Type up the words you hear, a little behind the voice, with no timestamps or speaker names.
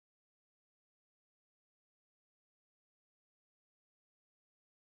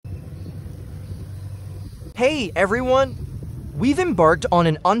Hey everyone! We've embarked on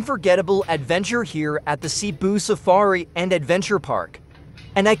an unforgettable adventure here at the Cebu Safari and Adventure Park.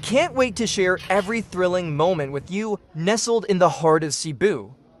 And I can't wait to share every thrilling moment with you nestled in the heart of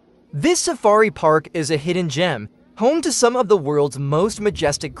Cebu. This safari park is a hidden gem, home to some of the world's most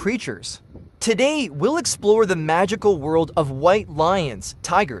majestic creatures. Today, we'll explore the magical world of white lions,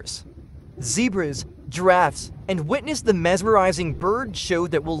 tigers, zebras, giraffes, and witness the mesmerizing bird show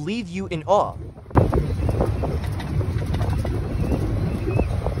that will leave you in awe.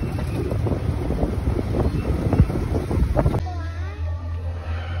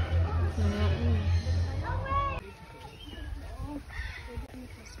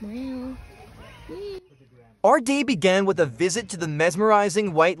 Our day began with a visit to the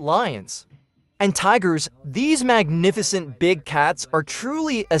mesmerizing white lions and tigers. These magnificent big cats are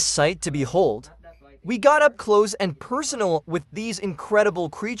truly a sight to behold. We got up close and personal with these incredible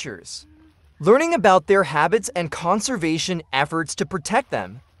creatures, learning about their habits and conservation efforts to protect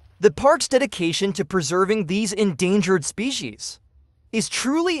them. The park's dedication to preserving these endangered species is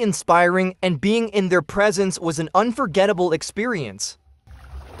truly inspiring, and being in their presence was an unforgettable experience.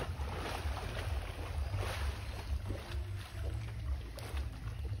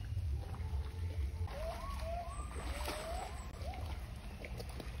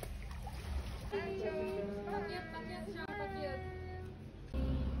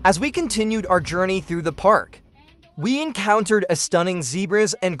 As we continued our journey through the park, we encountered a stunning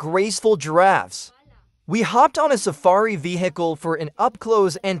zebras and graceful giraffes. We hopped on a safari vehicle for an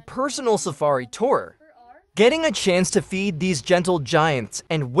up-close and personal safari tour, getting a chance to feed these gentle giants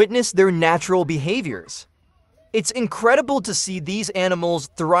and witness their natural behaviors. It's incredible to see these animals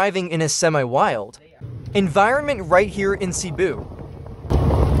thriving in a semi-wild environment right here in Cebu.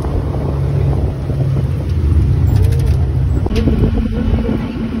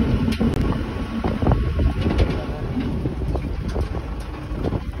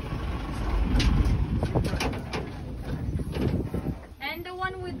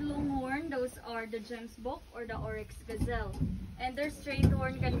 The gems book or the oryx gazelle, and their straight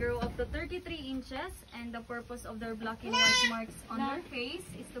horn can grow up to 33 inches, and the purpose of their black and white marks on their face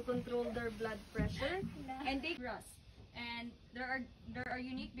is to control their blood pressure, and they rust, and they are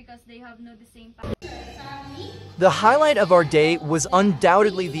unique because they have no the same pattern. The highlight of our day was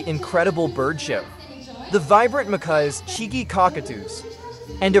undoubtedly the incredible bird show. The vibrant macaws, cheeky cockatoos,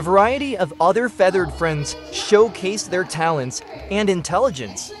 and a variety of other feathered friends showcased their talents and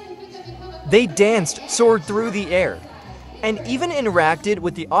intelligence. They danced, soared through the air, and even interacted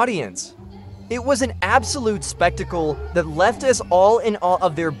with the audience. It was an absolute spectacle that left us all in awe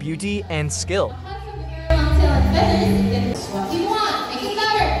of their beauty and skill.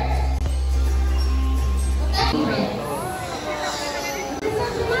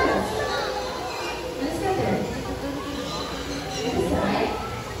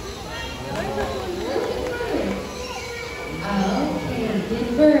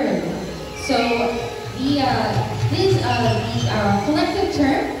 So the collective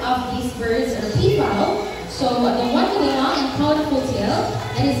term of these birds are peafowl. So the one with a long and colorful tail,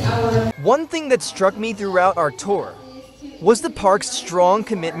 that is our... One thing that struck me throughout our tour was the park's strong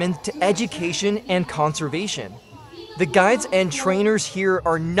commitment to education and conservation. The guides and trainers here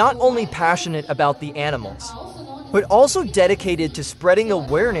are not only passionate about the animals, but also dedicated to spreading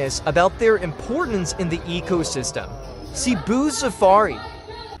awareness about their importance in the ecosystem. Cebu Safari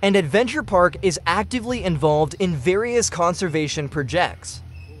and Adventure Park is actively involved in various conservation projects,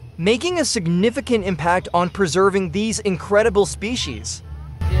 making a significant impact on preserving these incredible species.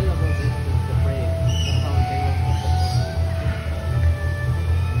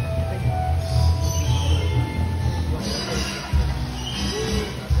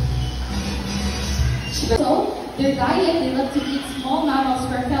 So, their diet, they love to eat small mammals,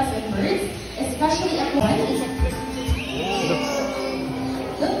 reptiles, and birds, especially aquatic.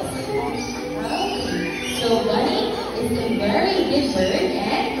 So Bunny is a very big bird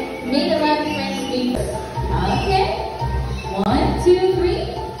and made a lot of friends big bird. Okay. 1, 2, 3.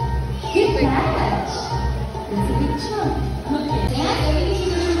 Good catch. That's a big chunk. Okay. And I think you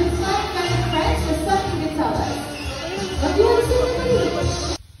should do this one from your friends. There's something to tell us. What do you want to say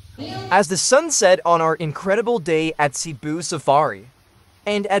to me? As the sun set on our incredible day at Cebu Safari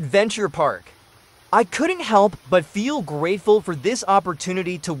and Adventure Park, I couldn't help but feel grateful for this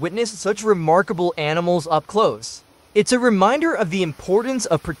opportunity to witness such remarkable animals up close. It's a reminder of the importance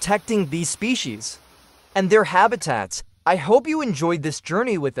of protecting these species and their habitats. I hope you enjoyed this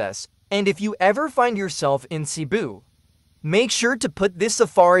journey with us, and if you ever find yourself in Cebu, make sure to put this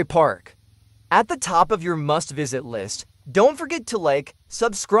safari park at the top of your must-visit list. Don't forget to like,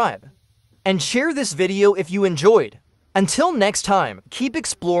 subscribe, and share this video if you enjoyed. Until next time, keep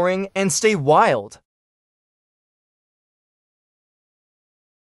exploring and stay wild.